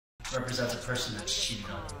represents a person that's cheated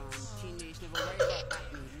on you.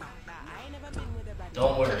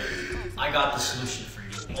 Don't worry, I got the solution for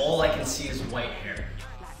you. All I can see is white hair.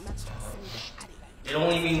 It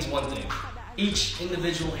only means one thing. Each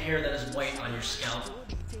individual hair that is white on your scalp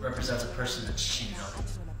represents a person that's cheated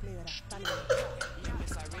on you.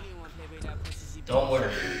 Don't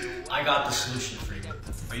worry, I got the solution for you.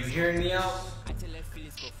 Are you hearing me out?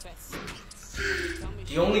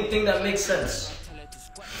 The only thing that makes sense.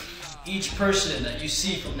 Each person that you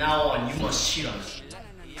see from now on, you must cheat on them.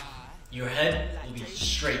 Your head will be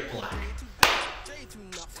straight black.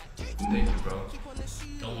 Thank you, bro.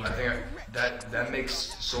 Don't worry. I think that makes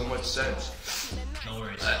so much sense. No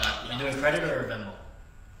worries. You doing credit or Venmo?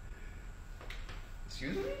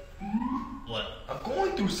 Excuse me? What? I'm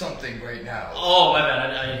going through something right now. Oh, my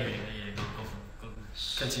bad. I didn't hear you. Go for it. Go.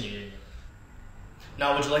 Continue.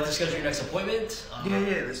 Now, would you like to schedule your next appointment?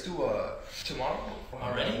 Yeah. Let's do tomorrow.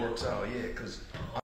 Already? That works out, yeah, because